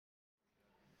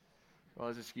Well,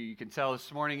 as you can tell,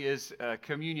 this morning is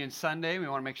Communion Sunday. We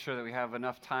want to make sure that we have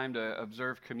enough time to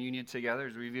observe communion together,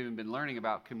 as we've even been learning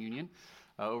about communion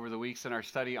over the weeks in our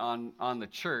study on the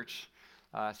church.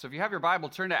 So if you have your Bible,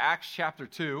 turn to Acts chapter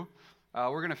 2.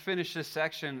 We're going to finish this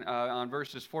section on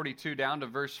verses 42 down to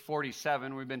verse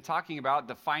 47. We've been talking about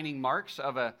defining marks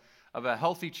of a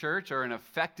healthy church or an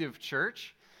effective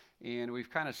church. And we've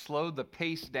kind of slowed the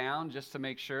pace down just to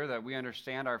make sure that we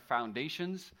understand our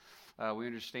foundations. We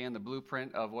understand the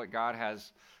blueprint of what God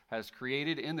has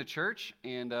created in the church,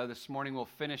 and this morning we'll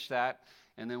finish that,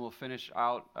 and then we'll finish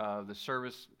out the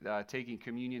service taking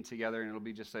communion together, and it'll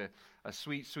be just a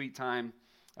sweet, sweet time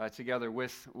together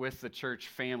with the church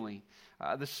family.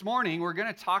 This morning we're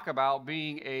going to talk about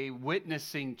being a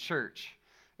witnessing church,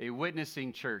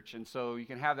 and so you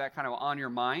can have that kind of on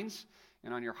your minds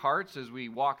and on your hearts as we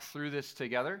walk through this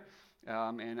together.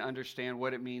 And understand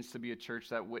what it means to be a church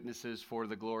that witnesses for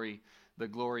the glory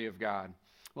of God.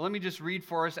 Well, let me just read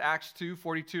for us Acts 2,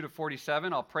 42 to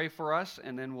 47. I'll pray for us,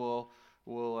 and then we'll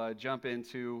jump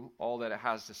into all that it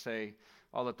has to say,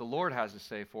 all that the Lord has to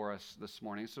say for us this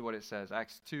morning. This is what it says,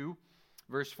 Acts 2,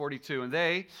 verse 42. And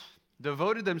they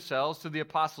devoted themselves to the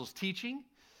apostles' teaching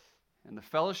and the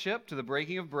fellowship, to the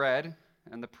breaking of bread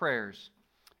and the prayers.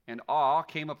 And awe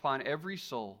came upon every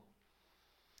soul.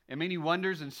 And many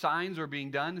wonders and signs were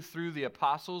being done through the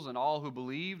apostles, and all who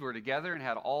believed were together and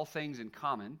had all things in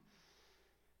common.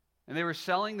 And they were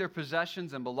selling their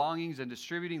possessions and belongings and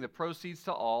distributing the proceeds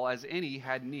to all as any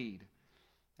had need.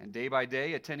 And day by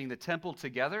day, attending the temple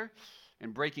together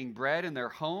and breaking bread in their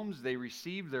homes, they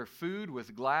received their food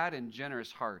with glad and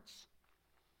generous hearts,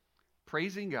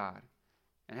 praising God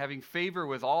and having favor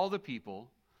with all the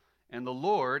people. And the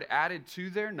Lord added to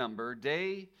their number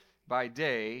day by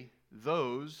day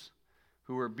those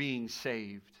who are being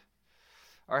saved.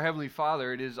 Our Heavenly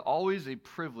Father, it is always a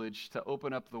privilege to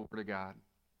open up the Word of God.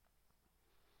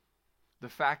 The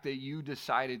fact that you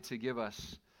decided to give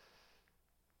us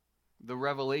the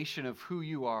revelation of who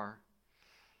you are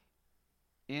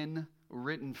in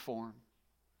written form,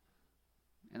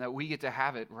 and that we get to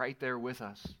have it right there with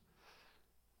us,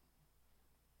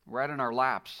 right in our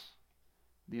laps,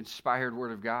 the inspired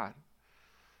Word of God.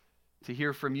 To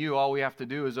hear from you, all we have to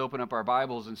do is open up our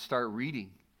Bibles and start reading.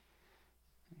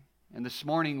 And this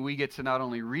morning, we get to not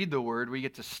only read the Word, we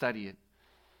get to study it.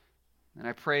 And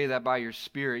I pray that by your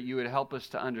Spirit, you would help us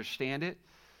to understand it.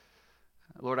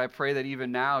 Lord, I pray that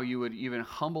even now, you would even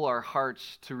humble our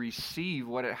hearts to receive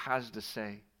what it has to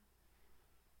say.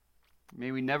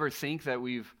 May we never think that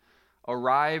we've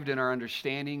arrived in our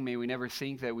understanding. May we never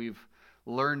think that we've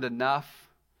learned enough,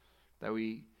 that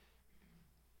we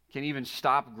can even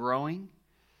stop growing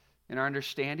in our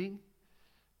understanding,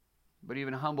 but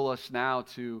even humble us now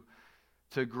to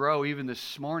grow even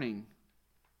this morning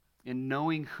in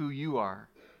knowing who you are,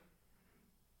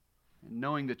 and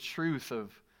knowing the truth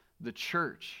of the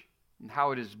church and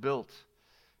how it is built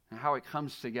and how it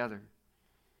comes together,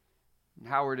 and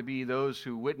how we're to be those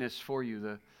who witness for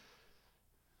you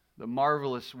the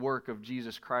marvelous work of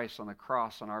Jesus Christ on the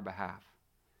cross on our behalf.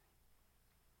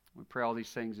 We pray all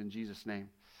these things in Jesus' name.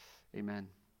 Amen.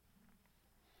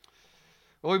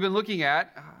 Well, we've been looking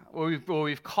at what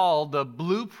we've called the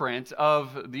blueprint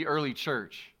of the early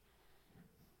church.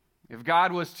 If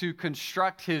God was to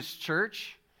construct his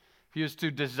church, if he was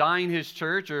to design his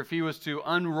church, or if he was to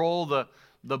unroll the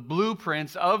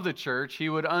blueprints of the church, he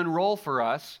would unroll for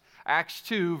us Acts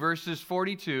 2, verses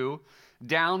 42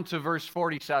 down to verse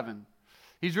 47.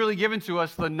 He's really given to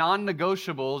us the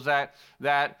non-negotiables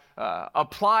that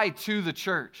apply to the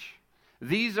church.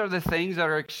 These are the things that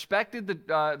are expected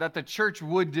that the church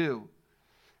would do.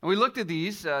 And we looked at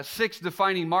these 6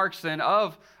 defining marks then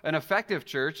of an effective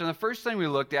church. And the first thing we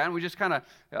looked at, and we just kind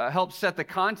of helped set the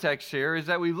context here, is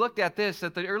that we looked at this,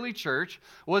 that the early church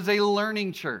was a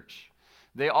learning church.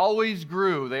 They always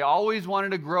grew. They always wanted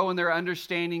to grow in their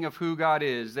understanding of who God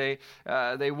is. They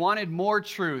wanted more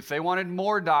truth. They wanted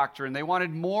more doctrine. They wanted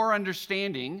more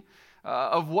understanding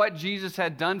of what Jesus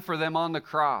had done for them on the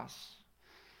cross.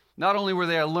 Not only were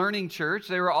they a learning church,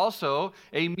 they were also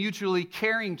a mutually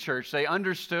caring church. They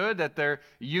understood that their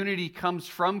unity comes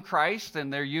from Christ,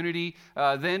 and their unity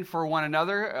then for one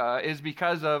another is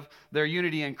because of their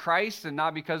unity in Christ, and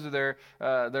not because of their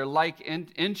like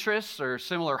interests or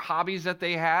similar hobbies that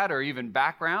they had, or even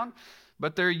background.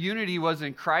 But their unity was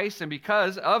in Christ, and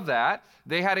because of that,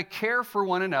 they had to care for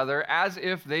one another as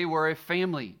if they were a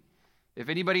family. If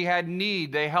anybody had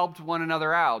need, they helped one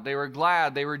another out. They were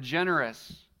glad. They were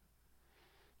generous.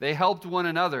 They helped one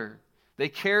another. They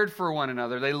cared for one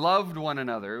another. They loved one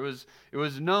another. It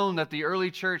was known that the early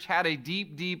church had a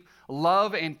deep, deep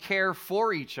love and care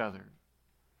for each other.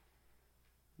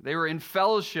 They were in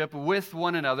fellowship with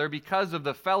one another because of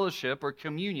the fellowship or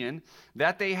communion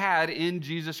that they had in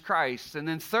Jesus Christ. And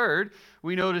then third,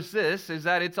 we notice this, is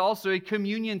that it's also a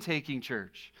communion-taking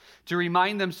church. To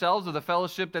remind themselves of the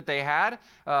fellowship that they had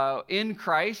in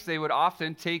Christ, they would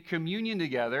often take communion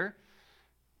together.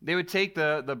 They would take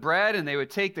the bread and they would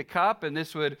take the cup, and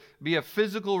this would be a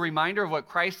physical reminder of what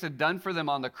Christ had done for them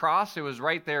on the cross. It was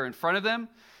right there in front of them.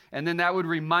 And then that would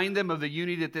remind them of the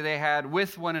unity that they had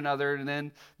with one another, and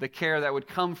then the care that would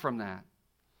come from that.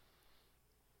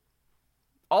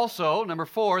 Also, number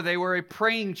 4, they were a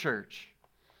praying church.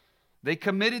 They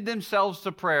committed themselves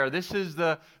to prayer. This is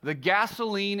the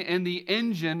gasoline in the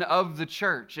engine of the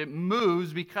church. It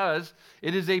moves because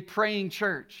it is a praying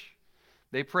church.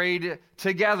 They prayed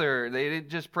together. They didn't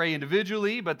just pray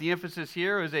individually, but the emphasis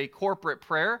here is a corporate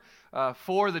prayer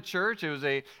for the church. It was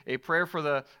a prayer for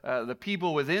the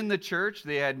people within the church.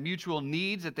 They had mutual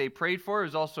needs that they prayed for. It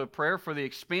was also a prayer for the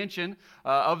expansion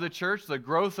of the church, the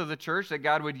growth of the church, that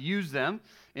God would use them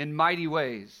in mighty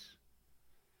ways.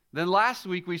 Then last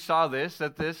week we saw this,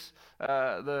 that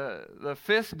the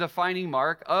fifth defining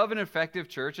mark of an effective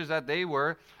church is that they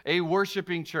were a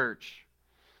worshiping church.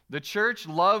 The church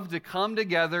loved to come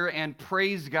together and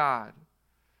praise God.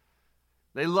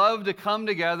 They loved to come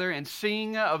together and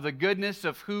sing of the goodness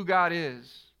of who God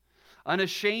is.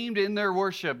 Unashamed in their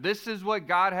worship. This is what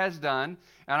God has done,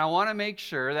 and I want to make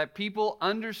sure that people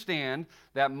understand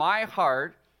that my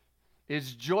heart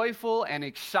is joyful and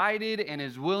excited and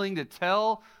is willing to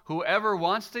tell whoever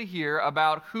wants to hear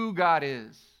about who God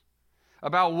is,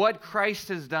 about what Christ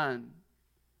has done.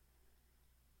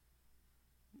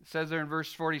 It says there in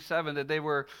verse 47 that they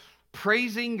were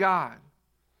praising God,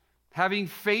 having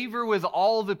favor with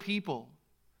all the people.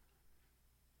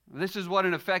 This is what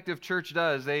an effective church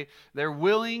does. They're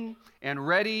willing and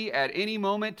ready at any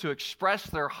moment to express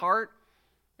their heart,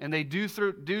 and they do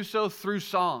so through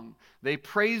song. They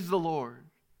praise the Lord.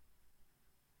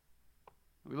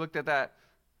 We looked at that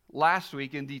last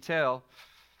week in detail,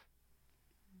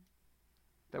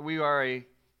 that we are a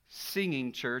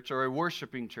singing church or a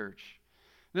worshiping church.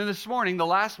 Then this morning, the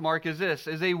last mark is this,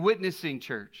 is a witnessing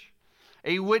church.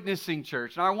 A witnessing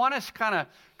church. Now, I want us kind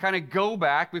of go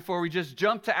back before we just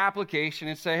jump to application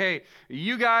and say, hey,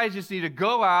 you guys just need to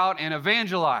go out and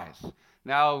evangelize.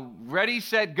 Now, ready,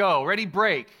 set, go. Ready,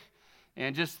 break.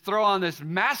 And just throw on this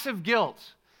massive guilt,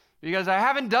 because I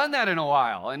haven't done that in a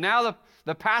while. And now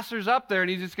the pastor's up there and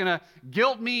he's just going to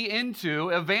guilt me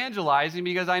into evangelizing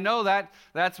because I know that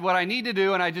that's what I need to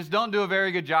do and I just don't do a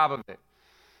very good job of it.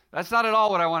 That's not at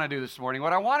all what I want to do this morning.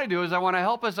 What I want to do is I want to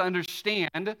help us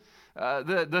understand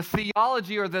the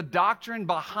theology or the doctrine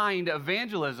behind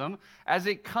evangelism as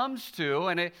it comes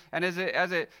to as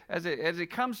it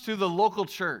comes to the local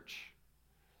church.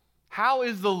 How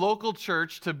is the local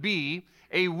church to be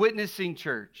a witnessing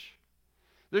church?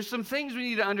 There's some things we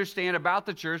need to understand about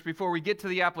the church before we get to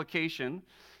the application.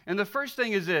 And the first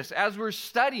thing is this: as we're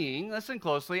studying, listen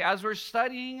closely, as we're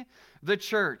studying the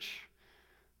church,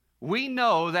 we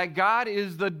know that God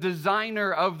is the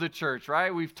designer of the church,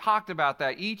 right? We've talked about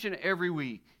that each and every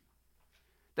week.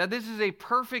 That this is a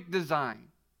perfect design.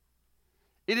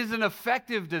 It is an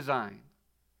effective design.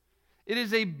 It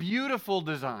is a beautiful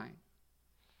design.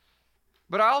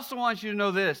 But I also want you to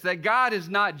know this, that God is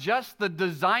not just the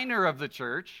designer of the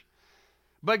church,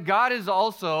 but God is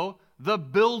also the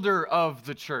builder of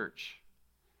the church.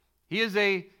 He is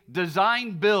a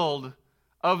design build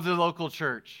of the local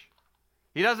church.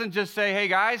 He doesn't just say, hey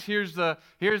guys, here's the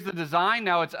design,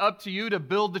 now it's up to you to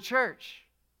build the church.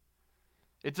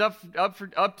 It's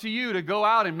up to you to go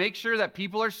out and make sure that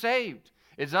people are saved.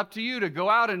 It's up to you to go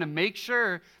out and to make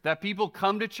sure that people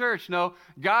come to church. No,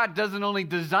 God doesn't only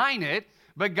design it,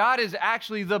 but God is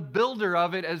actually the builder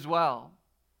of it as well.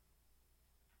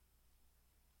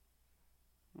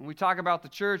 When we talk about the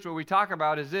church, what we talk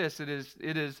about is this. It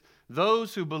is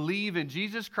those who believe in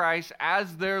Jesus Christ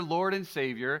as their Lord and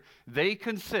Savior. They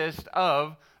consist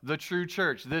of the true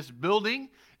church. This building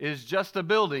is just a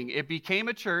building. It became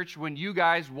a church when you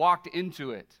guys walked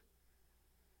into it.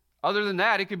 Other than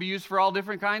that, it could be used for all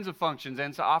different kinds of functions,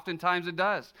 and so oftentimes it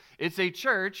does. It's a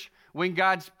church when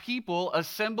God's people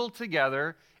assemble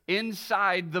together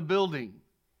inside the building.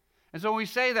 And so when we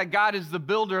say that God is the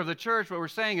builder of the church, what we're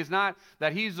saying is not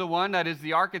that He's the one that is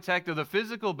the architect of the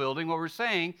physical building. What we're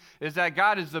saying is that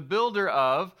God is the builder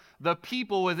of the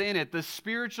people within it. The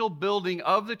spiritual building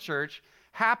of the church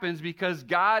happens because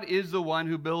God is the one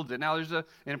who builds it. Now, there's an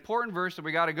important verse that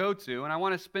we got to go to, and I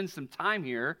want to spend some time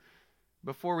here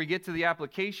before we get to the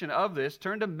application of this.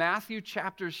 Turn to Matthew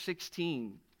chapter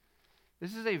 16.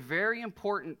 This is a very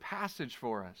important passage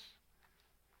for us.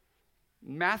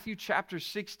 Matthew chapter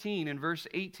 16 and verse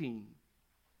 18.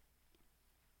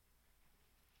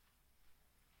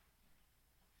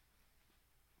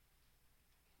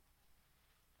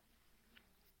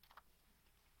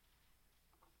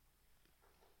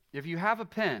 If you have a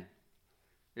pen,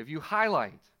 if you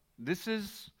highlight, this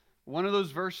is one of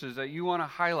those verses that you want to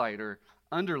highlight or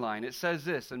underline. It says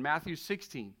this in Matthew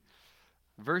 16,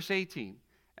 verse 18.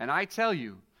 And I tell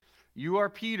you, you are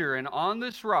Peter, and on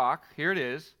this rock, here it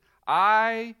is,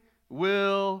 I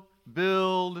will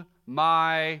build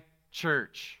my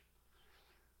church.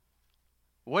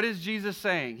 What is Jesus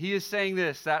saying? He is saying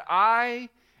this, that I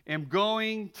am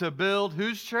going to build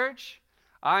whose church?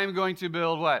 I am going to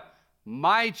build what?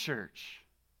 My church.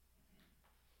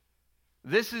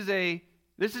 This is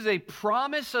a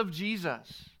promise of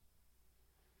Jesus.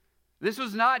 This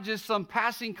was not just some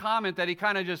passing comment that he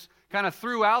kind of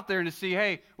threw out there to see,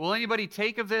 hey, will anybody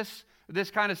take of this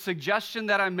kind of suggestion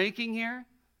that I'm making here?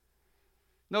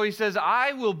 No, he says,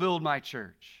 I will build my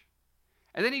church.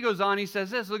 And then he goes on, he says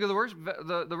this, look at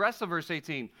the rest of verse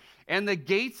 18. And the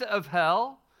gates of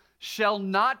hell shall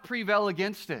not prevail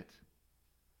against it.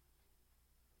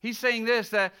 He's saying this,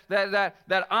 that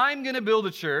I'm going to build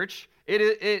a church.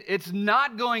 It's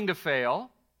not going to fail.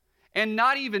 And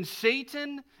not even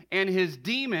Satan and his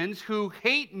demons who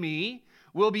hate me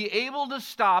will be able to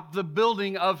stop the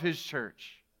building of his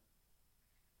church.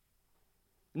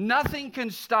 Nothing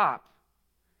can stop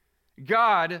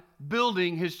God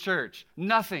building his church.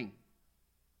 Nothing.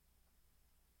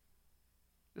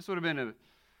 This would have been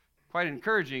quite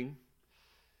encouraging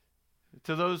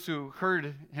to those who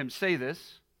heard him say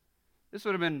this. This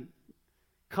would have been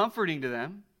comforting to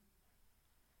them.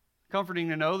 Comforting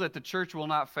to know that the church will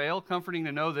not fail. Comforting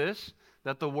to know this,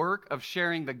 that the work of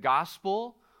sharing the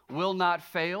gospel will not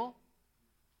fail.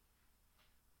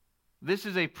 This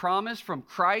is a promise from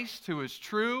Christ, who is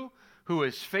true, who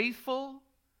is faithful.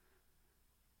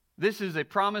 This is a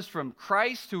promise from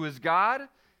Christ, who is God,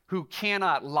 who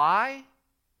cannot lie.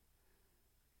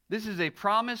 This is a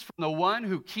promise from the one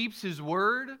who keeps his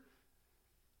word.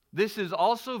 This is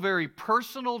also very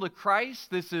personal to Christ.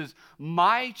 This is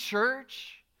my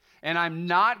church, and I'm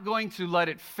not going to let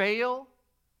it fail.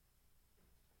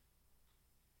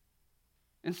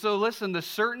 And so listen, the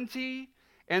certainty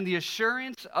and the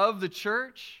assurance of the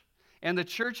church and the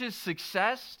church's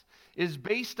success is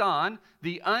based on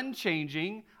the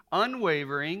unchanging,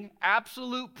 unwavering,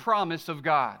 absolute promise of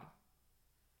God.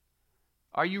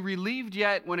 Are you relieved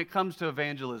yet when it comes to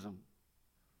evangelism?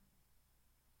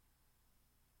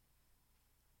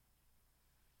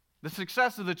 The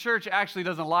success of the church actually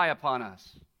doesn't lie upon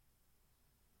us.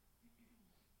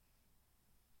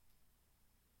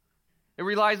 It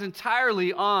relies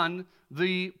entirely on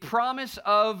the promise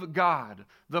of God,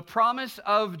 the promise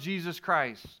of Jesus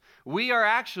Christ. We are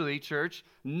actually, church,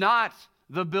 not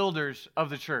the builders of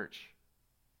the church.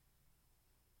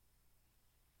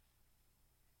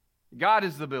 God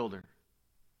is the builder.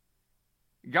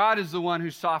 God is the one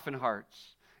who softens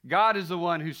hearts. God is the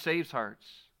one who saves hearts.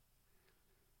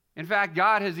 In fact,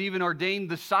 God has even ordained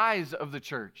the size of the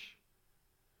church.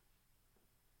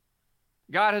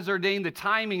 God has ordained the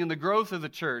timing and the growth of the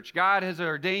church. God has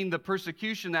ordained the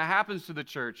persecution that happens to the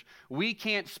church. We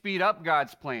can't speed up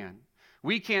God's plan.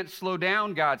 We can't slow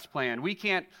down God's plan. We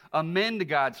can't amend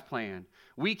God's plan.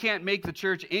 We can't make the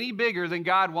church any bigger than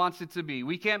God wants it to be.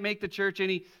 We can't make the church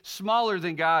any smaller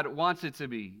than God wants it to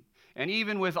be. And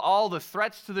even with all the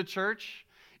threats to the church,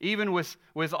 even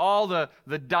with all the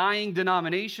dying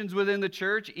denominations within the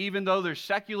church, even though there's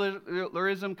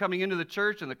secularism coming into the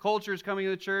church and the culture is coming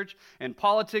into the church and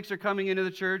politics are coming into the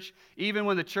church, even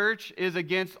when the church is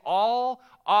against all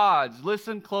odds,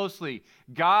 listen closely,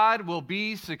 God will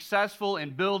be successful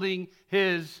in building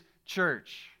his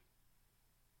church.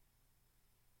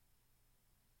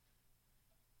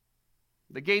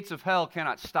 The gates of hell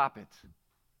cannot stop it.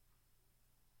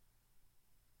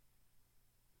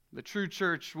 The true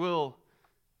church will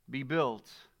be built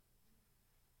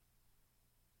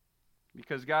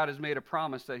because God has made a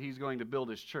promise that he's going to build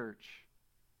his church.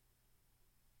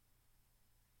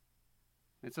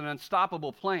 It's an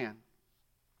unstoppable plan.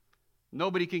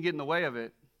 Nobody can get in the way of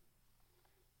it,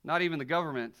 not even the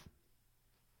government.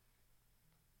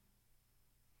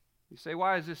 You say,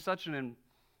 why is this such an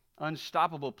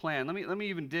unstoppable plan? Let me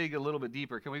even dig a little bit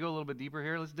deeper. Can we go a little bit deeper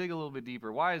here? Let's dig a little bit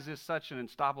deeper. Why is this such an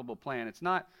unstoppable plan? It's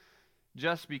not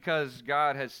just because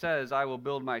God has says, I will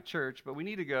build my church, but we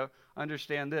need to go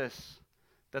understand this,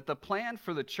 that the plan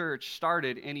for the church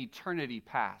started in eternity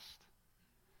past.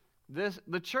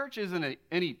 The church isn't an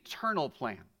eternal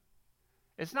plan.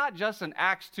 It's not just an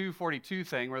Acts 2:42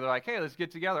 thing where they're like, hey, let's get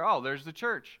together. Oh, there's the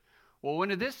church. Well, when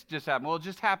did this just happen? Well, it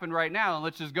just happened right now, and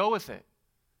let's just go with it.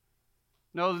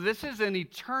 No, this is an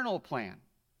eternal plan.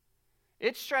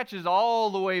 It stretches all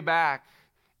the way back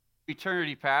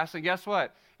eternity past, and guess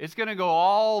what? It's going to go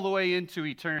all the way into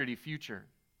eternity future.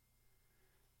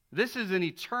 This is an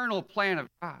eternal plan of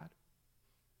God.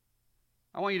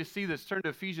 I want you to see this. Turn to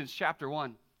Ephesians chapter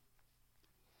 1.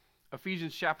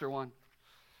 Ephesians chapter 1.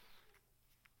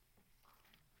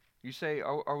 You say,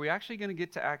 are we actually going to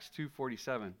get to Acts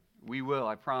 2:47? We will,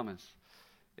 I promise.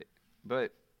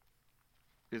 But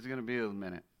it's going to be a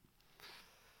minute.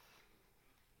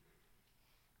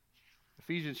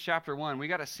 Ephesians chapter 1. We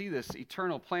got to see this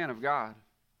eternal plan of God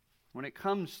when it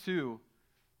comes to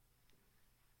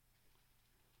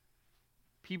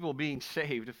people being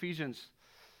saved. Ephesians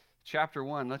chapter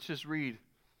 1. Let's just read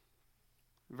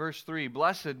verse 3.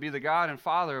 Blessed be the God and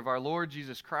Father of our Lord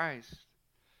Jesus Christ,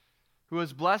 who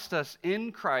has blessed us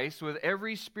in Christ with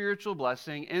every spiritual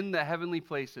blessing in the heavenly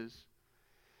places,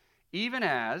 even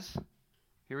as,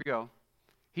 here we go,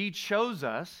 He chose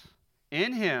us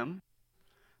in Him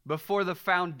before the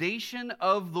foundation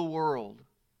of the world,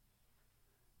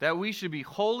 that we should be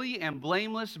holy and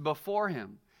blameless before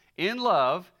Him. In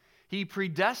love, He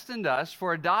predestined us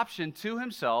for adoption to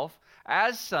Himself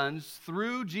as sons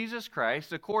through Jesus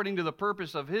Christ, according to the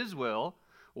purpose of His will.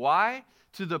 Why?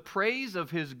 To the praise of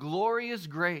His glorious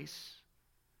grace,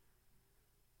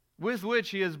 with which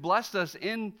He has blessed us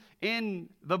in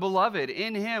the Beloved.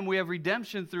 In Him we have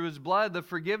redemption through His blood, the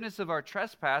forgiveness of our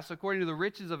trespass, according to the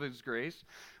riches of His grace,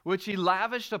 which He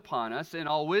lavished upon us in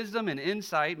all wisdom and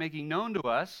insight, making known to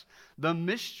us the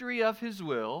mystery of His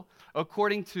will,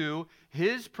 according to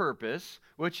His purpose,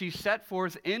 which He set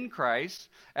forth in Christ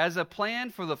as a plan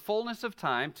for the fullness of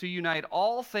time, to unite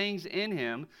all things in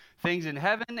Him, things in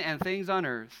heaven and things on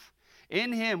earth.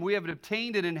 In Him we have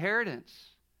obtained an inheritance,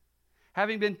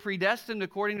 having been predestined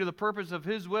according to the purpose of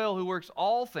His will, who works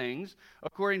all things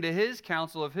according to His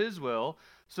counsel of His will,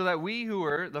 so that we who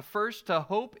were the first to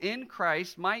hope in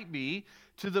Christ might be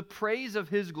to the praise of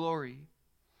His glory.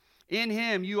 In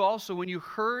Him you also, when you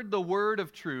heard the word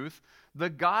of truth, the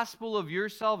gospel of your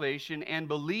salvation, and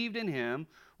believed in Him,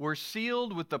 were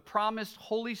sealed with the promised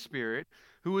Holy Spirit,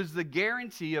 who is the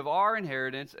guarantee of our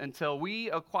inheritance until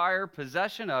we acquire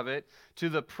possession of it, to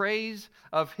the praise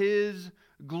of His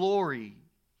glory.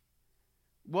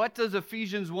 What does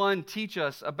Ephesians 1 teach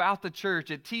us about the church?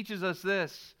 It teaches us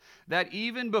this, that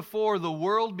even before the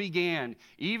world began,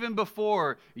 even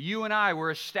before you and I were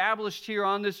established here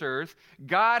on this earth,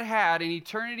 God had in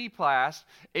eternity past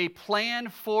a plan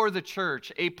for the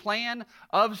church, a plan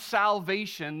of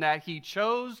salvation that He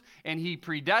chose and He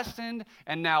predestined,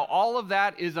 and now all of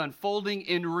that is unfolding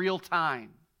in real time.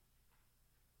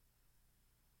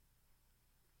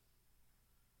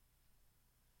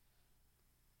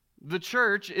 The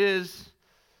church is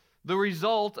the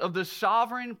result of the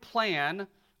sovereign plan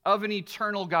of an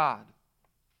eternal God.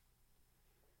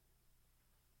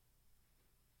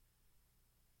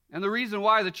 And the reason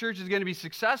why the church is going to be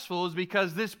successful is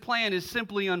because this plan is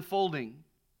simply unfolding.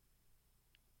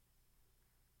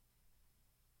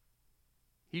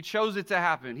 He chose it to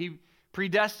happen. He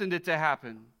predestined it to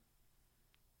happen.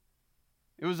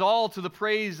 It was all to the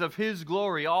praise of His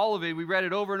glory. All of it, we read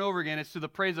it over and over again. It's to the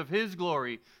praise of His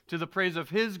glory, to the praise of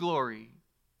His glory.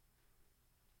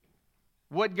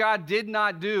 What God did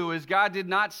not do is God did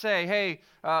not say,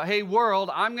 hey world,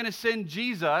 I'm going to send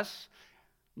Jesus,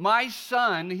 my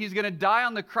Son. He's going to die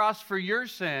on the cross for your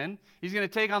sin. He's going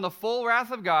to take on the full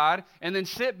wrath of God and then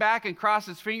sit back and cross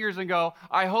His fingers and go,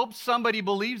 I hope somebody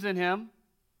believes in Him.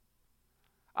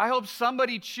 I hope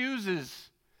somebody chooses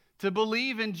to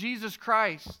believe in Jesus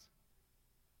Christ.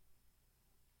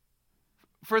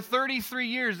 For 33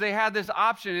 years, they had this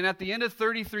option, and at the end of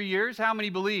 33 years, how many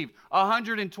believed?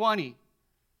 120.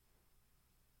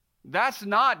 That's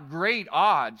not great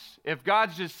odds if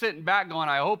God's just sitting back going,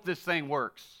 I hope this thing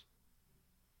works.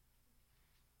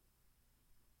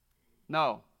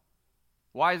 No.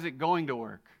 Why is it going to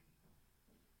work?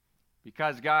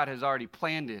 Because God has already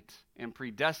planned it and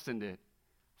predestined it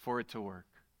for it to work.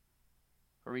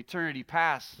 From eternity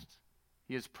past,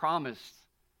 He has promised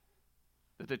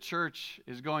that the church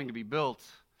is going to be built.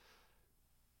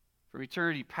 From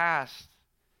eternity past,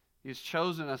 He has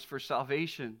chosen us for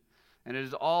salvation, and it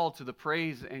is all to the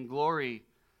praise and glory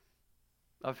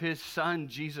of His Son,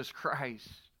 Jesus Christ.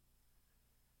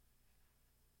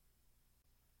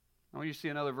 I want you to see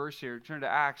another verse here. Turn to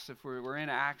Acts. If we're in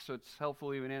Acts, so it's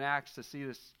helpful even in Acts to see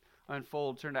this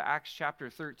unfold. Turn to Acts chapter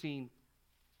 13.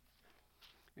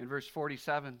 In verse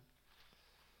 47.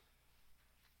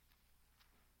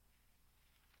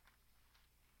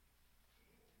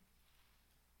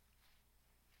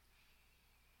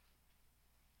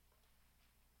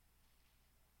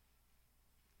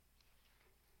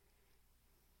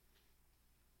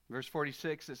 Verse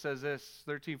 46, it says this,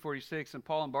 13:46, and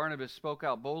Paul and Barnabas spoke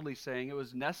out boldly, saying, it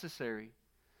was necessary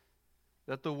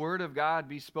that the word of God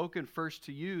be spoken first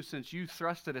to you, since you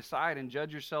thrust it aside and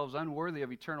judge yourselves unworthy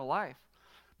of eternal life.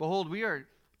 Behold, we are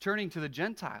turning to the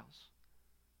Gentiles.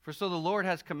 For so the Lord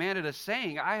has commanded us,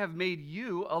 saying, I have made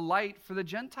you a light for the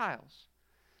Gentiles,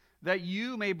 that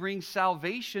you may bring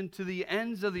salvation to the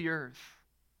ends of the earth.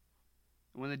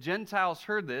 And when the Gentiles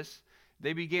heard this,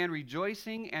 they began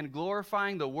rejoicing and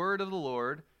glorifying the word of the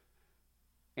Lord,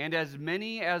 and as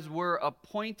many as were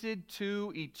appointed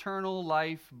to eternal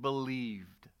life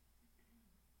believed.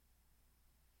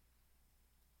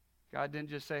 God didn't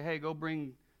just say, hey, go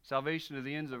bring salvation to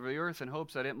the ends of the earth in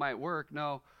hopes that it might work.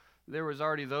 No, there was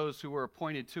already those who were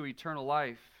appointed to eternal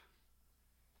life.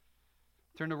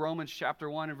 Turn to Romans chapter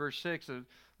 1 and verse 6.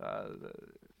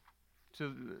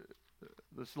 To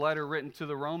this letter written to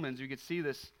the Romans, you could see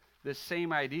this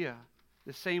same idea,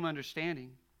 this same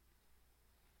understanding.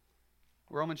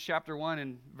 Romans chapter 1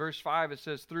 and verse 5, it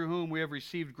says, through whom we have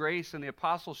received grace and the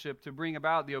apostleship to bring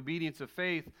about the obedience of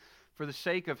faith for the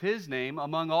sake of his name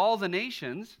among all the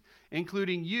nations,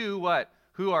 including you, what?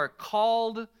 Who are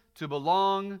called to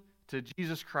belong to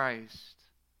Jesus Christ.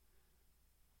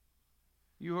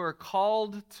 You are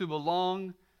called to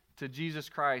belong to Jesus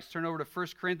Christ. Turn over to 1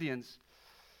 Corinthians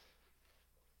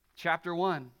chapter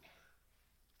 1.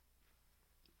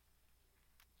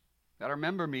 At our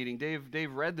member meeting,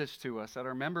 Dave read this to us at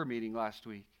our member meeting last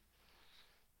week.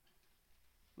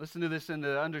 Listen to this in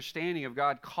the understanding of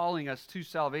God calling us to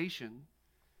salvation.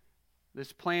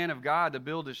 This plan of God to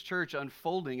build his church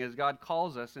unfolding as God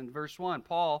calls us. In verse 1,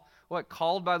 Paul,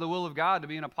 called by the will of God to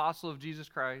be an apostle of Jesus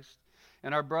Christ,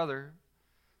 and our brother,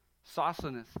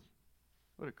 Sosthenes.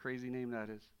 What a crazy name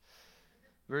that is.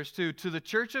 Verse 2, to the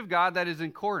church of God that is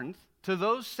in Corinth, to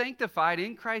those sanctified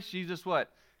in Christ Jesus,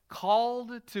 what?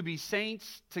 Called to be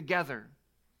saints together.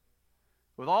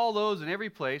 With all those in every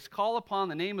place, call upon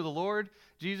the name of the Lord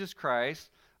Jesus Christ,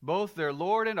 both their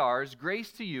Lord and ours.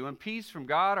 Grace to you and peace from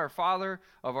God our Father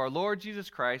of our Lord Jesus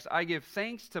Christ. I give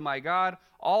thanks to my God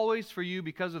always for you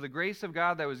because of the grace of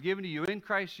God that was given to you in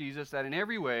Christ Jesus, that in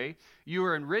every way you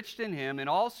are enriched in him in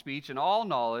all speech and all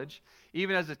knowledge,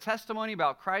 even as the testimony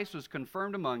about Christ was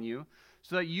confirmed among you,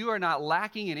 so that you are not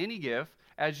lacking in any gift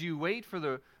as you wait for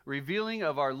the revealing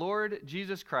of our Lord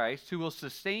Jesus Christ, who will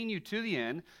sustain you to the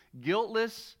end,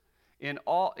 guiltless in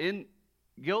the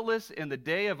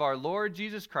day of our Lord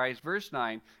Jesus Christ. Verse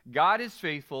 9, God is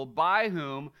faithful, by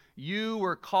whom you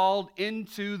were called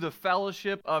into the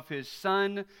fellowship of his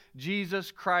Son,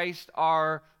 Jesus Christ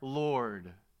our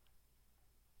Lord.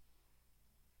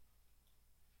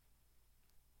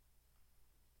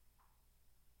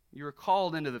 You were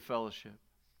called into the fellowship.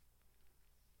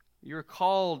 You're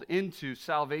called into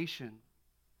salvation.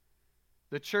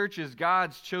 The church is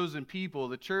God's chosen people.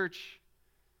 The church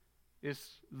is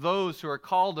those who are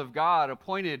called of God,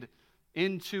 appointed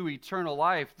into eternal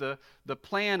life. The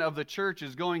plan of the church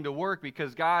is going to work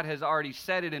because God has already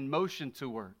set it in motion to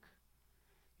work.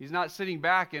 He's not sitting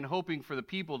back and hoping for the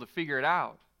people to figure it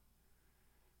out.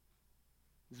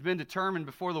 It's been determined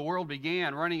before the world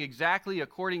began, running exactly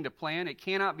according to plan. It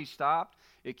cannot be stopped.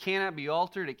 It cannot be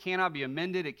altered. It cannot be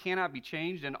amended. It cannot be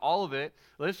changed. And all of it,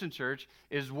 listen, church,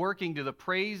 is working to the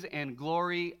praise and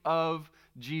glory of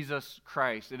Jesus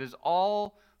Christ. It is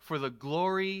all for the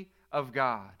glory of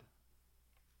God.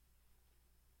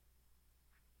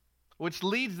 Which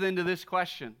leads then to this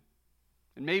question.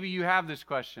 And maybe you have this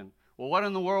question. Well, what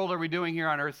in the world are we doing here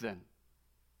on earth then?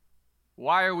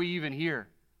 Why are we even here?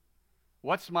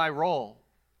 What's my role?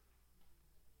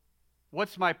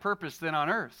 What's my purpose then on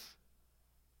earth?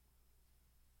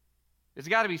 It's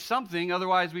got to be something,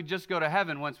 otherwise we'd just go to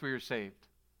heaven once we were saved.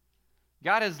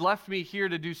 God has left me here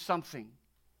to do something.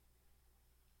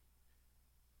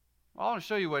 Well, I want to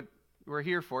show you what we're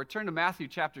here for. Turn to Matthew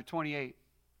chapter 28.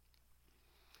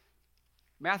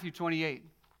 Matthew 28.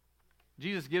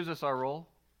 Jesus gives us our role.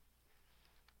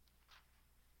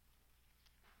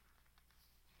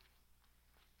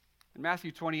 In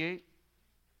Matthew 28,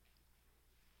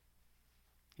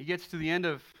 he gets to the end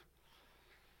of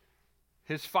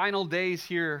his final days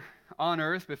here on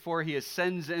earth before he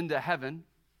ascends into heaven.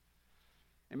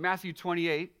 In Matthew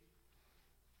 28,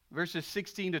 verses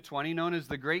 16 to 20, known as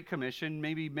the Great Commission,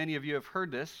 maybe many of you have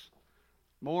heard this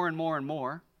more and more and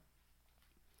more.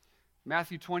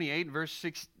 Matthew 28, verse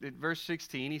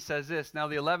 16, he says this, Now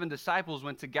the 11 disciples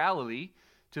went to Galilee,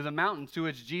 to the mountain to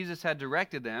which Jesus had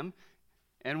directed them,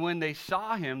 and when they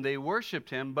saw him, they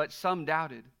worshipped him, but some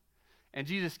doubted. And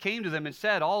Jesus came to them and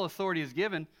said, All authority is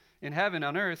given in heaven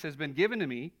and on earth has been given to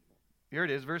me. Here it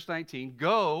is, verse 19.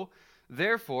 Go,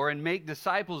 therefore, and make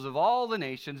disciples of all the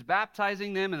nations,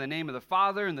 baptizing them in the name of the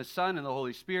Father, and the Son, and the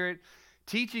Holy Spirit,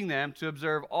 teaching them to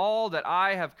observe all that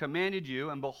I have commanded you.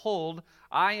 And behold,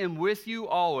 I am with you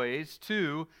always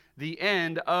to the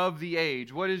end of the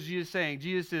age. What is Jesus saying?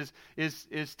 Jesus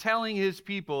is telling his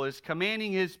people, is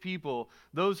commanding his people,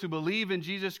 those who believe in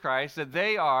Jesus Christ, that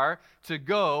they are to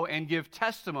go and give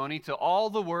testimony to all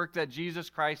the work that Jesus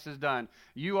Christ has done.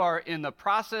 You are in the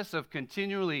process of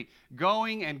continually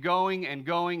going and going and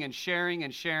going and sharing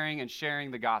and sharing and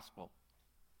sharing the gospel.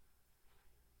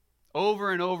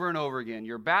 Over and over and over again.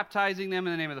 You're baptizing them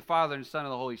in the name of the Father and Son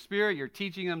and the Holy Spirit. You're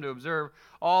teaching them to observe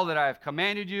all that I have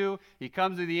commanded you. He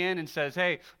comes to the end and says,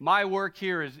 hey, my work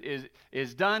here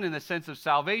is done in the sense of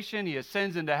salvation. He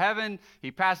ascends into heaven.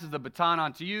 He passes the baton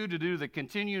on to you to do the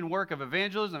continuing work of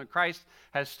evangelism that Christ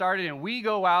has started. And we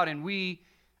go out and we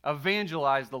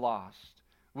evangelize the lost.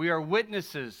 We are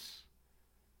witnesses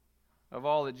of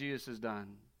all that Jesus has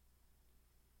done.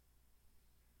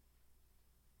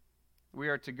 We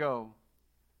are to go.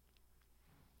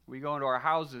 We go into our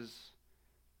houses,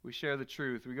 we share the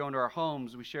truth. We go into our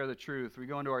homes, we share the truth. We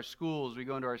go into our schools, we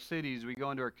go into our cities, we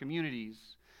go into our communities.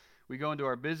 We go into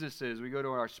our businesses, we go to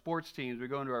our sports teams, we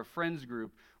go into our friends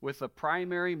group with the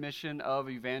primary mission of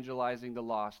evangelizing the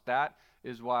lost. That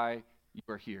is why you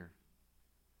are here.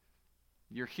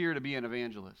 You're here to be an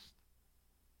evangelist.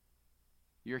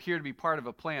 You're here to be part of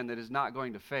a plan that is not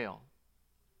going to fail.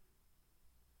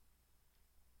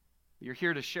 You're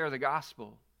here to share the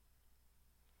gospel.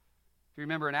 If you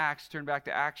remember in Acts, turn back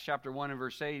to Acts chapter 1 and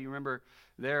verse 8. You remember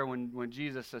there when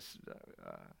Jesus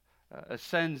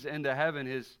ascends into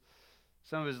heaven,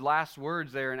 some of his last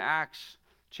words there in Acts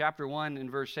chapter 1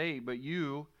 and verse 8. But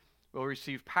you will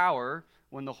receive power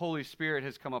when the Holy Spirit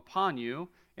has come upon you.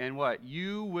 And what?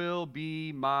 You will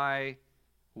be my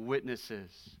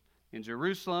witnesses in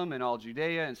Jerusalem and all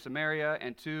Judea and Samaria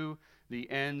and to the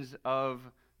ends of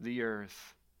the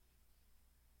earth.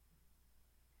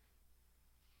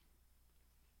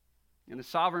 In the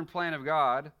sovereign plan of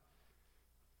God,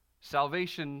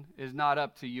 salvation is not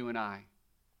up to you and I.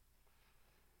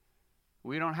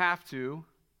 We don't have to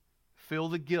feel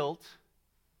the guilt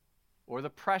or the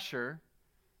pressure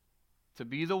to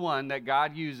be the one that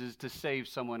God uses to save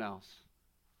someone else.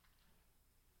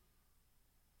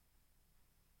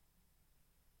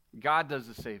 God does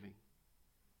the saving.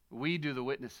 We do the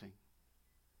witnessing.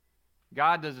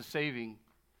 God does the saving.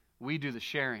 We do the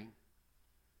sharing.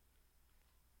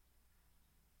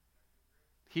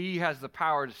 He has the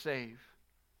power to save.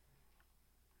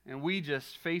 And we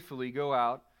just faithfully go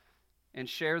out and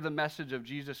share the message of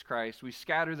Jesus Christ. We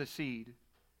scatter the seed.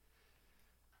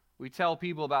 We tell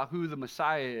people about who the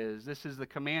Messiah is. This is the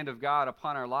command of God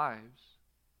upon our lives.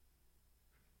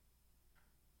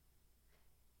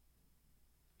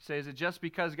 You say, is it just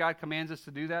because God commands us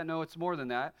to do that? No, it's more than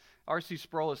that. R.C.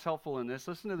 Sproul is helpful in this.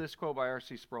 Listen to this quote by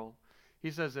R.C. Sproul. He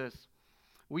says this: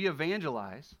 we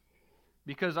evangelize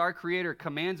because our Creator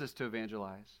commands us to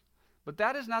evangelize. But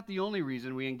that is not the only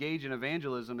reason we engage in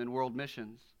evangelism and world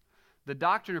missions. The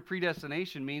doctrine of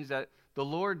predestination means that the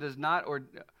Lord does not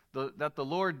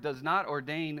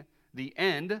ordain the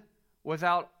end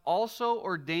without also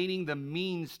ordaining the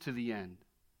means to the end,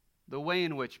 the way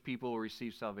in which people will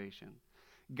receive salvation.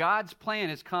 God's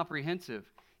plan is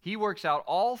comprehensive. He works out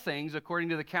all things according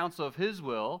to the counsel of His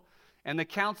will, and the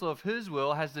counsel of His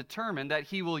will has determined that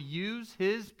He will use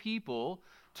His people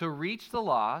to reach the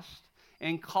lost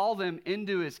and call them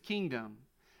into His kingdom.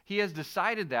 He has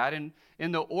decided that in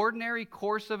the ordinary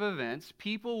course of events,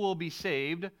 people will be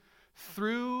saved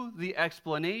through the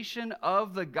explanation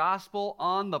of the gospel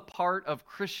on the part of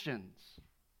Christians.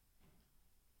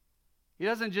 He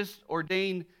doesn't just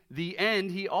ordain the end,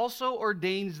 He also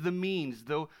ordains the means,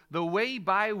 the way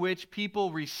by which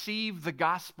people receive the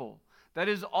gospel. That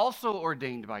is also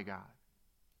ordained by God.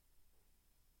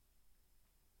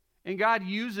 And God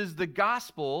uses the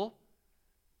gospel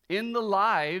in the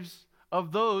lives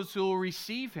of those who will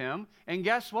receive Him. And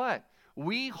guess what?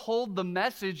 We hold the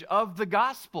message of the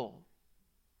gospel.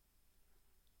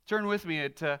 Turn with me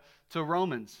to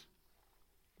Romans.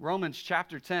 Romans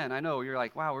chapter 10. I know you're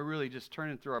like, wow, we're really just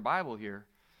turning through our Bible here.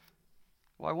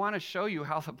 Well, I want to show you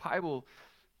how the Bible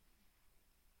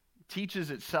teaches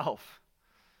itself.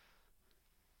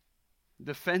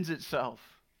 Defends itself.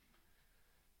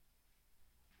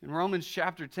 In Romans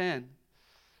chapter 10,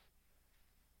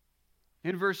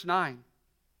 in verse 9,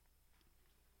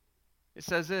 it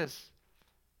says this: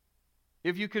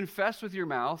 if you confess with your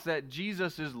mouth that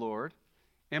Jesus is Lord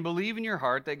and believe in your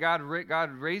heart that God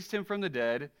raised Him from the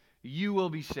dead, you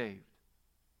will be saved.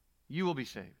 You will be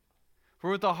saved. For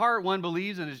with the heart one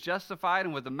believes and is justified,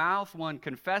 and with the mouth one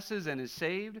confesses and is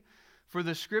saved. For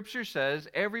the Scripture says,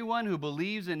 everyone who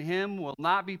believes in him will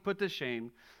not be put to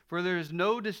shame. For there is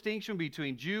no distinction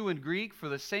between Jew and Greek, for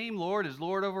the same Lord is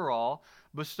Lord over all,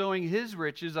 bestowing his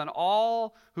riches on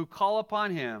all who call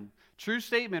upon him. True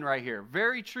statement right here.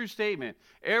 Very true statement.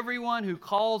 Everyone who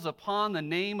calls upon the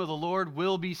name of the Lord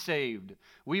will be saved.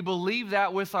 We believe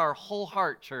that with our whole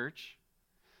heart, church.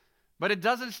 But it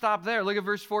doesn't stop there. Look at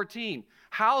verse 14.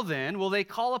 How then will they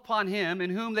call upon him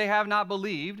in whom they have not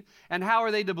believed? And how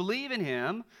are they to believe in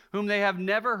him whom they have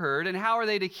never heard? And how are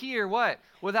they to hear what?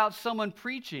 Without someone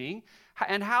preaching?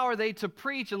 And how are they to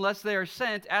preach unless they are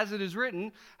sent? As it is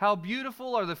written, how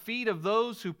beautiful are the feet of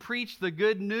those who preach the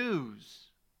good news.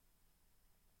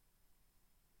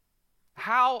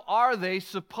 How are they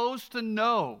supposed to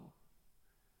know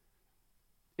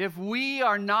if we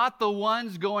are not the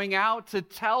ones going out to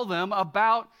tell them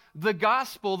about the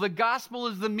gospel? The gospel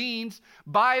is the means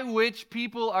by which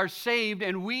people are saved,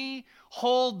 and we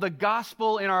hold the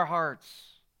gospel in our hearts.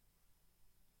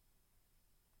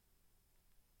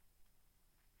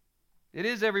 It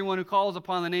is everyone who calls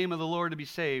upon the name of the Lord to be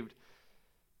saved.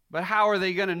 But how are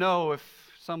they going to know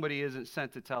if somebody isn't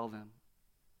sent to tell them?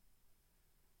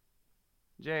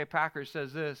 J.I. Packer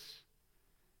says this: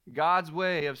 God's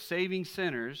way of saving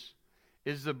sinners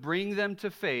is to bring them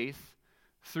to faith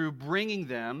through bringing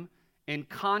them in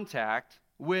contact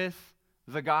with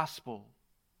the gospel.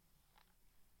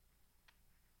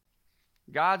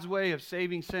 God's way of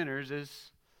saving sinners is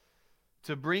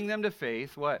to bring them to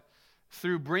faith, what?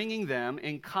 Through bringing them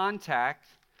in contact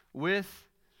with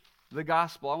the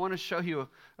gospel. I want to show you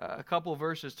a couple of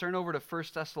verses. Turn over to 1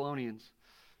 Thessalonians.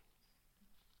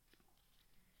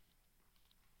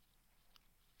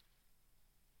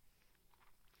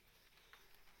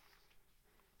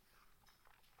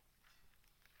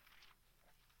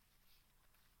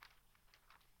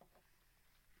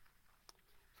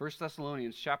 1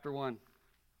 Thessalonians chapter 1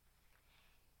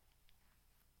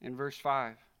 and verse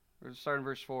 5. Or start in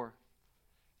verse 4.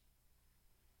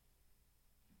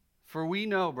 For we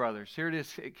know, brothers, here it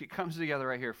is, it comes together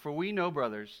right here. For we know,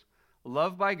 brothers,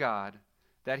 loved by God,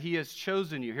 that he has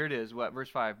chosen you. Here it is, what? Verse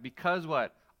 5. Because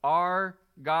what? Our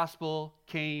gospel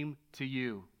came to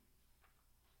you.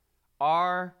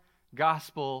 Our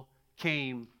gospel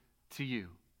came to you.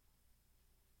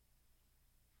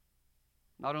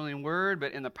 Not only in word,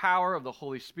 but in the power of the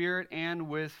Holy Spirit and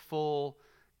with full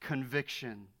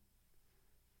conviction.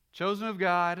 Chosen of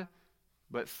God,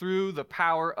 but through the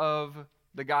power of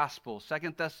the gospel.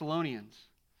 2 Thessalonians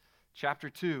chapter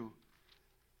 2.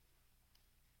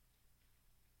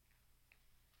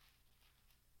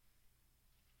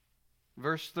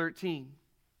 Verse 13.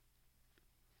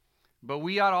 But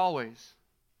we ought always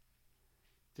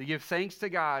to give thanks to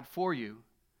God for you,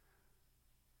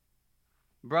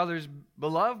 brothers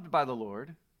beloved by the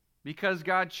Lord, because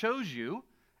God chose you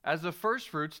as the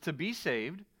firstfruits to be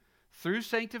saved through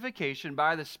sanctification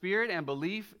by the Spirit and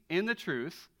belief in the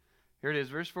truth. Here it is,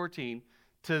 verse 14.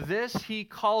 To this he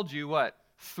called you, what?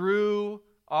 Through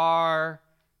our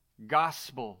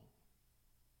gospel.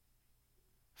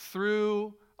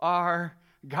 Through our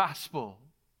gospel.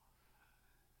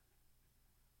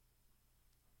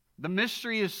 The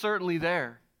mystery is certainly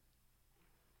there.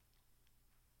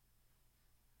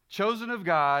 Chosen of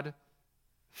God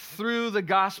through the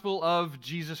gospel of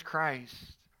Jesus Christ.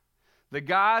 The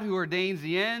God who ordains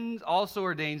the end also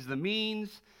ordains the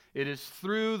means. It is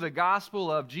through the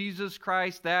gospel of Jesus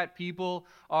Christ that people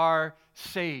are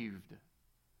saved.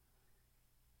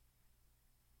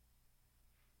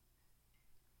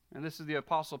 And this is the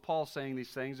Apostle Paul saying these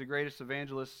things, the greatest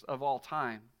evangelist of all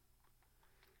time.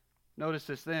 Notice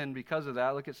this then, because of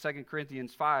that, look at 2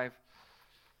 Corinthians 5.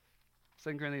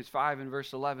 2 Corinthians 5 and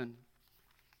verse 11.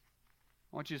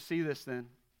 I want you to see this then.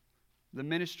 The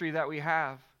ministry that we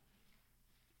have.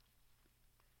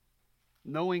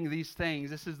 Knowing these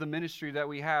things, this is the ministry that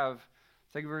we have.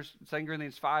 2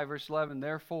 Corinthians 5 verse 11.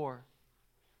 Therefore,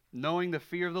 knowing the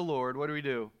fear of the Lord, what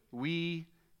do? We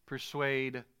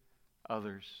persuade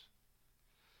others.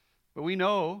 But we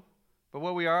know, but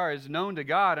what we are is known to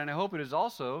God, and I hope it is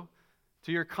also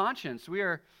to your conscience. We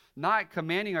are not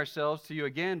commanding ourselves to you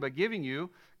again, but giving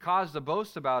you cause to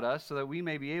boast about us, so that we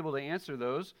may be able to answer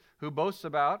those who boast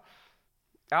about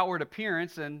outward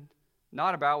appearance and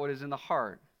not about what is in the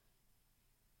heart.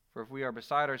 For if we are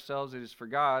beside ourselves, it is for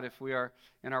God. If we are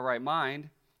in our right mind,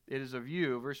 it is of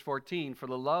you. Verse 14, for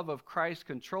the love of Christ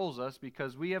controls us,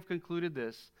 because we have concluded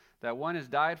this, that one has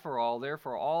died for all,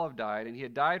 therefore all have died, and he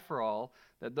had died for all,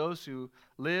 that those who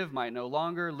live might no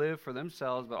longer live for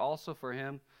themselves, but also for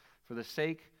him, for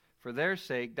their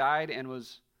sake, died and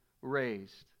was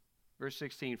raised. Verse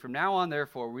 16, from now on,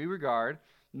 therefore, we regard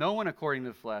no one according to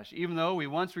the flesh. Even though we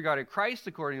once regarded Christ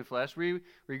according to the flesh, we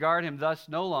regard him thus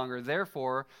no longer.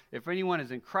 Therefore, if anyone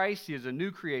is in Christ, he is a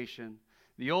new creation.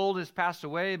 The old has passed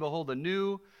away. Behold, the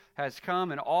new has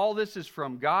come. And all this is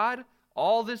from God.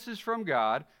 All this is from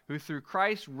God, who through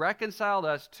Christ reconciled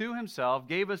us to himself,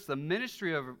 gave us the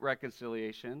ministry of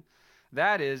reconciliation.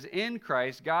 That is, in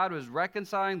Christ, God was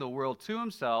reconciling the world to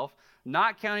himself,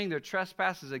 not counting their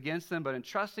trespasses against them, but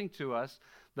entrusting to us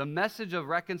the message of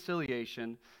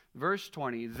reconciliation. Verse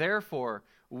 20, therefore,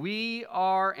 we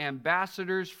are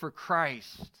ambassadors for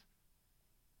Christ.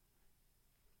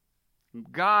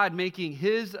 God making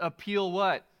his appeal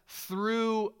what?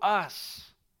 Through us.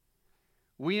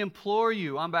 We implore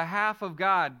you on behalf of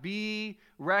God, be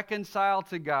reconciled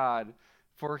to God.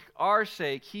 For our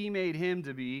sake, he made him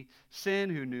to be sin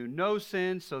who knew no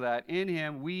sin, so that in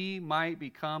him we might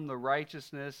become the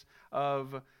righteousness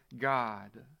of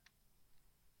God.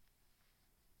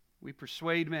 We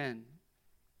persuade men.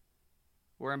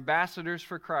 We're ambassadors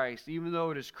for Christ, even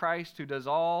though it is Christ who does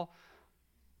all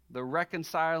the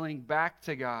reconciling back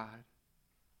to God.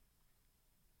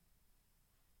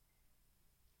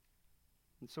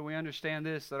 And so we understand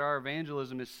this, that our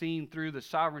evangelism is seen through the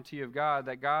sovereignty of God,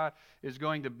 that God is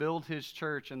going to build his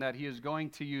church and that he is going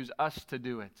to use us to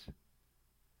do it.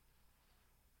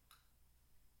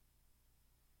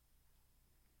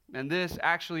 And this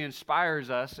actually inspires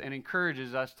us and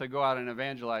encourages us to go out and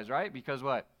evangelize, right? Because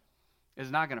what? It's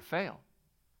not going to fail.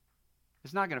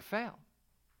 It's not going to fail.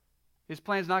 His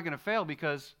plan's not going to fail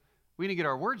because we didn't get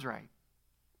our words right.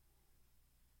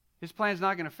 His plan's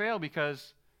not going to fail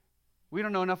because we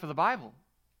don't know enough of the Bible.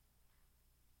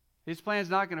 His plan's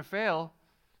not going to fail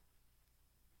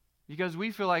because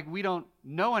we feel like we don't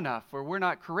know enough, or we're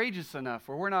not courageous enough,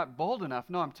 or we're not bold enough.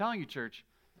 No, I'm telling you, church,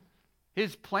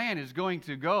 his plan is going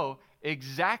to go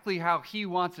exactly how he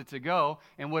wants it to go,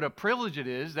 and what a privilege it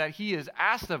is that he has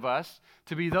asked of us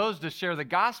to be those to share the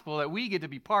gospel, that we get to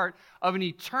be part of an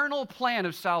eternal plan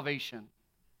of salvation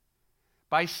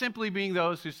by simply being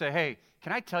those who say, hey,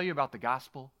 can I tell you about the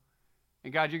gospel?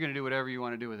 And God, you're going to do whatever you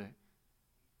want to do with it.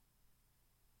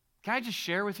 Can I just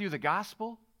share with you the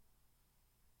gospel?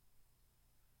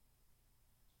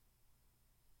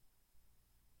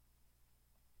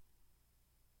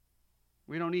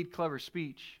 We don't need clever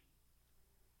speech.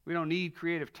 We don't need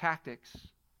creative tactics.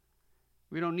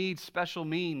 We don't need special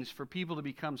means for people to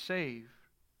become saved.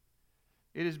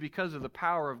 It is because of the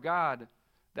power of God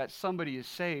that somebody is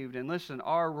saved. And listen,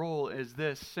 our role is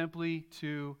this, simply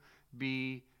to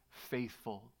be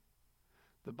faithful.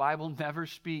 The Bible never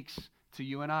speaks to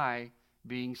you and I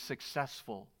being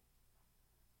successful.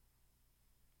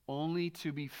 Only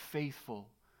to be faithful.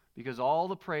 Because all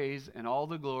the praise and all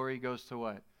the glory goes to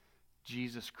what?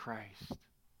 Jesus Christ.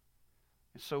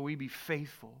 And so we be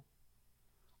faithful.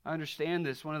 I understand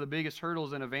this. One of the biggest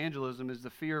hurdles in evangelism is the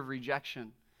fear of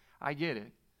rejection. I get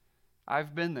it.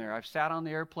 I've been there. I've sat on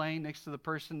the airplane next to the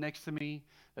person next to me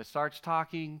that starts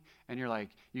talking, and you're like,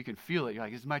 you can feel it. You're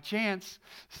like, this is my chance.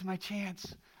 This is my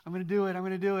chance. I'm going to do it. I'm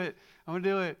going to do it. I'm going to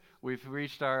do it. We've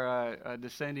reached our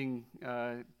descending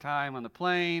time on the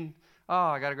plane. Oh,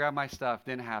 I got to grab my stuff.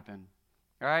 Didn't happen.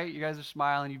 All right? You guys are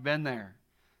smiling. You've been there.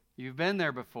 You've been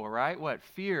there before, right? What?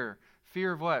 Fear.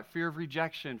 Fear of what? Fear of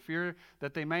rejection. Fear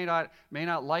that they may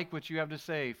not like what you have to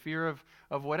say. Fear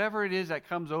of whatever it is that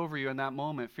comes over you in that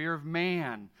moment. Fear of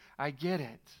man. I get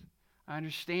it. I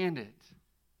understand it.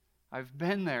 I've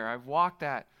been there. I've walked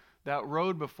that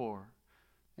road before.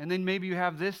 And then maybe you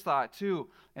have this thought too.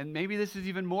 And maybe this is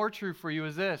even more true for you,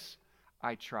 is this.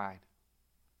 I tried.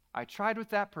 I tried with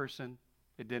that person.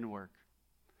 It didn't work.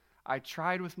 I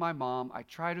tried with my mom. I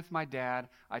tried with my dad.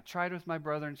 I tried with my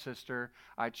brother and sister.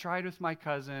 I tried with my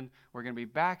cousin. We're going to be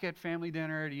back at family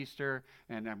dinner at Easter.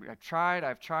 And I've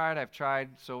tried.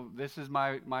 So this is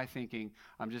my thinking.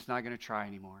 I'm just not going to try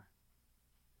anymore.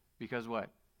 Because what?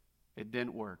 It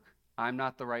didn't work. I'm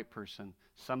not the right person.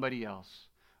 Somebody else.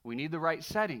 We need the right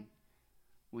setting.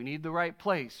 We need the right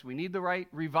place. We need the right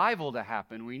revival to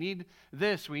happen. We need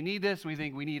this. We need this. We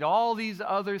think we need all these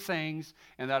other things,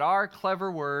 and that our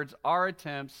clever words, our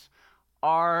attempts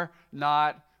are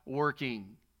not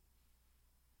working.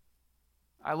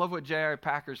 I love what J.I.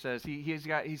 Packer says.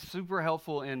 He's super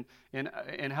helpful in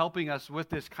helping us with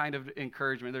this kind of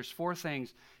encouragement. There's 4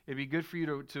 things. It'd be good for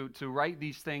you to write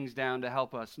these things down to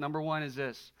help us. Number 1 is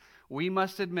this. We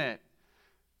must admit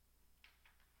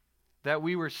that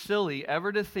we were silly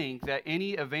ever to think that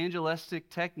any evangelistic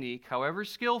technique, however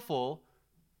skillful,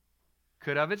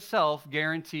 could of itself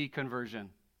guarantee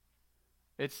conversion.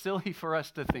 It's silly for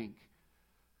us to think.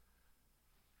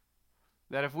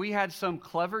 that if we had some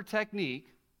clever technique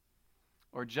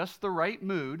or just the right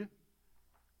mood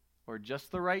or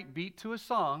just the right beat to a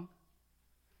song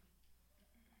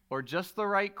or just the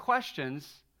right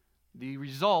questions, the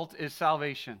result is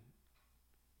salvation.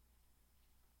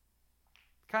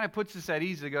 Kind of puts us at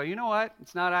ease to go, you know what?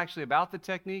 It's not actually about the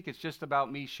technique. It's just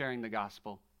about me sharing the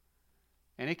gospel.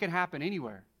 And it can happen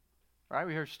anywhere. Right?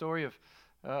 We heard a story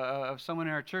of someone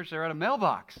in our church. They're at a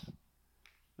mailbox.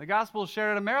 The gospel is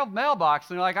shared at a mailbox.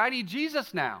 And they're like, I need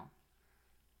Jesus now.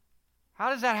 How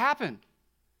does that happen?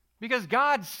 Because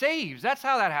God saves. That's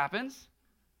how that happens.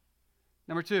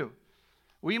 Number 2,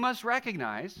 we must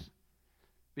recognize,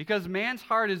 because man's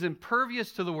heart is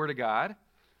impervious to the Word of God,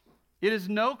 it is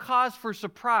no cause for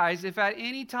surprise if at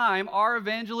any time our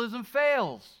evangelism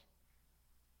fails.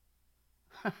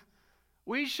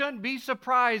 We shouldn't be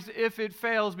surprised if it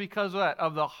fails because what?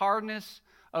 Of the hardness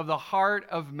of the heart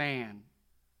of man.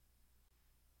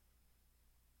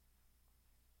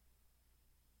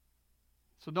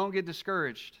 So don't get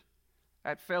discouraged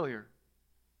at failure.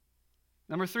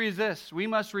 Number 3 is this. We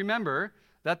must remember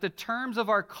that the terms of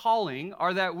our calling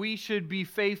are that we should be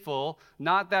faithful,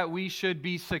 not that we should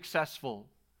be successful.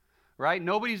 Right?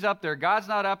 Nobody's up there. God's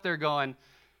not up there going,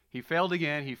 he failed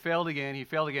again, he failed again, he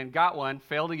failed again, got one,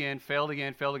 failed again, failed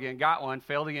again, failed again, got one,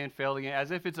 failed again, as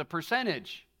if it's a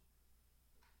percentage.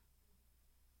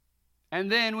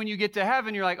 And then when you get to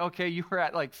heaven, you're like, okay, you were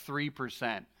at like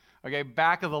 3%. Okay,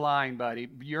 back of the line, buddy.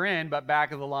 You're in, but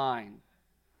back of the line.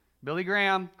 Billy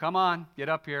Graham, come on, get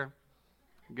up here.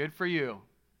 Good for you.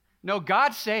 No,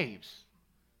 God saves.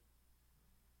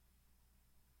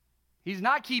 He's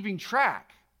not keeping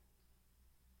track.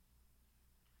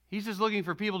 He's just looking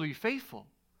for people to be faithful.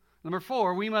 Number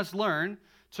 4, we must learn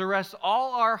to rest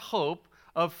all our hope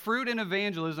of fruit and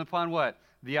evangelism upon what?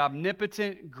 The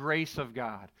omnipotent grace of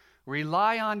God.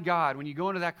 Rely on God when you go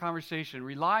into that conversation.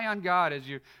 Rely on God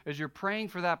as you're praying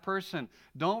for that person.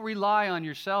 Don't rely on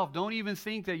yourself. Don't even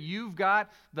think that you've got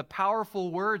the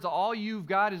powerful words. All you've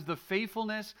got is the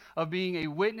faithfulness of being a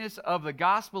witness of the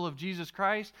gospel of Jesus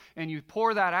Christ, and you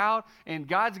pour that out, and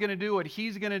God's going to do what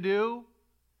He's going to do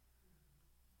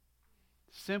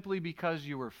simply because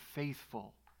you were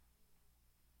faithful.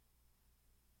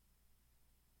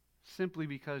 Simply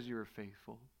because you were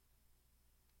faithful.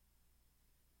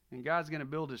 And God's going to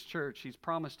build His church. He's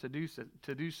promised to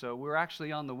do so. We're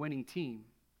actually on the winning team.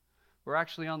 We're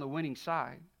actually on the winning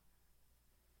side.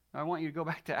 I want you to go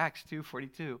back to Acts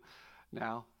 2:42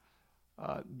 now.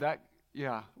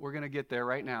 We're going to get there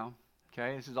right now.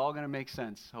 Okay, this is all going to make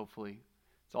sense, hopefully.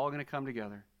 It's all going to come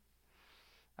together.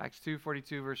 Acts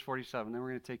 2:42, verse 47. Then we're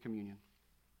going to take communion.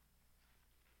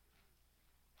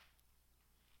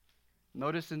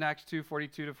 Notice in Acts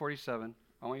 2:42 to 47,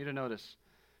 I want you to notice.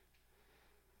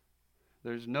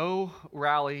 There's no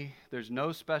rally, there's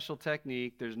no special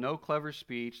technique, there's no clever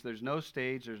speech, there's no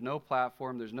stage, there's no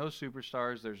platform, there's no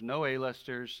superstars, there's no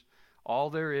A-listers.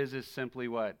 All there is simply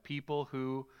what? People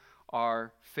who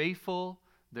are faithful,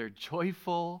 they're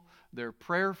joyful, they're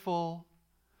prayerful,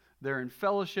 they're in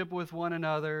fellowship with one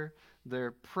another,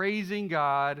 they're praising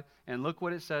God, and look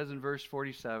what it says in verse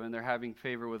 47. They're having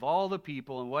favor with all the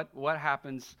people, and what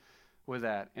happens with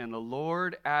that? And the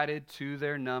Lord added to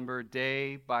their number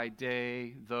day by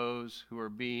day those who are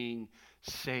being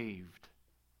saved.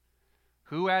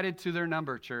 Who added to their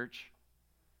number, church?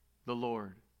 The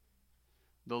Lord.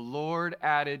 The Lord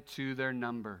added to their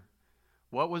number.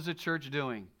 What was the church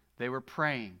doing? They were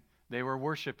praying. They were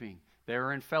worshiping. They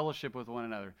were in fellowship with one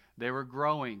another. They were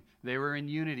growing. They were in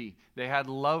unity. They had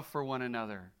love for one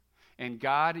another. And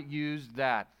God used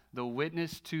that, the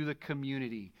witness to the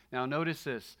community. Now notice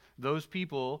this. Those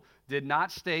people did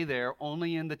not stay there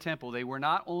only in the temple. They were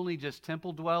not only just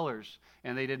temple dwellers,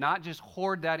 and they did not just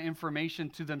hoard that information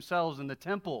to themselves in the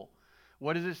temple.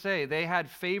 What does it say? They had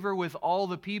favor with all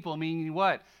the people, meaning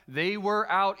what? They were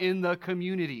out in the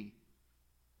community.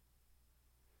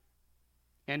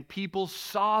 And people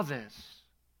saw this.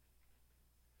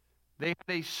 They had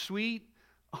a sweet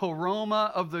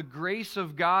aroma of the grace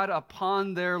of God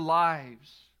upon their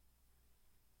lives.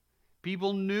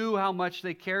 People knew how much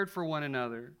they cared for one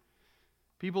another.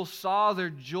 People saw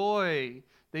their joy.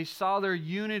 They saw their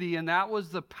unity, and that was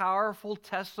the powerful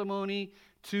testimony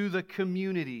to the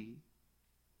community.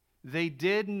 They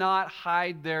did not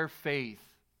hide their faith.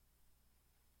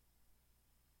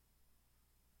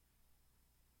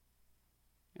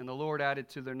 And the Lord added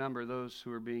to their number those who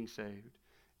were being saved.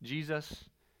 Jesus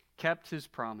kept His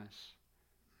promise.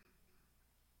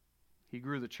 He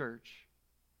grew the church.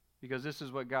 Because this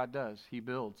is what God does. He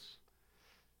builds.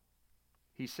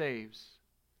 He saves.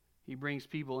 He brings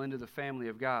people into the family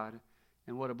of God.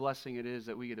 And what a blessing it is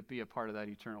that we get to be a part of that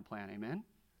eternal plan. Amen?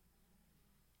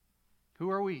 Who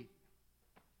are we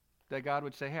that God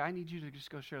would say, hey, I need you to just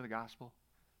go share the gospel.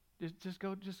 Just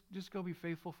go be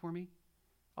faithful for me.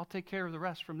 I'll take care of the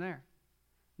rest from there.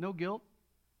 No guilt,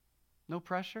 no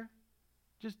pressure.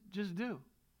 Just do.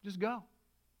 Just go.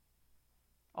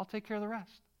 I'll take care of the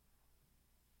rest.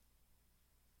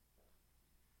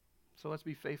 So let's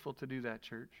be faithful to do that,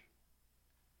 church.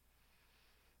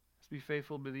 Let's be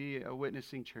faithful to be a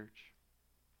witnessing church.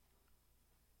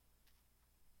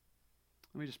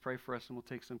 Let me just pray for us and we'll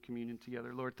take some communion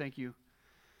together. Lord, thank you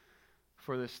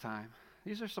for this time.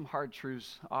 These are some hard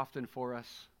truths often for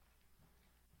us.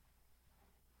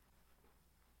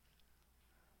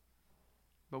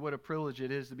 But what a privilege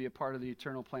it is to be a part of the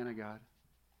eternal plan of God.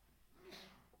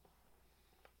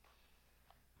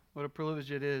 What a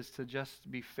privilege it is to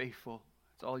just be faithful.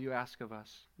 That's all you ask of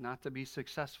us. Not to be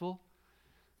successful,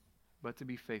 but to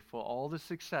be faithful. All the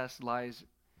success lies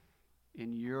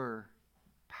in your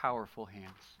powerful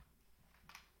hands.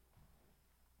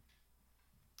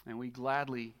 And we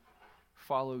gladly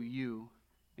follow you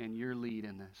and your lead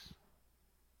in this.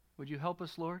 Would you help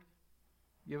us, Lord?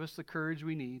 Give us the courage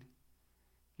we need.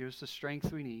 Give us the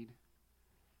strength we need.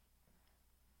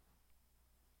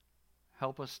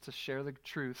 Help us to share the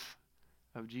truth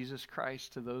of Jesus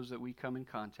Christ to those that we come in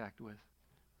contact with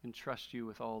and trust you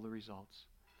with all the results.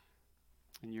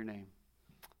 In your name,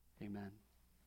 amen.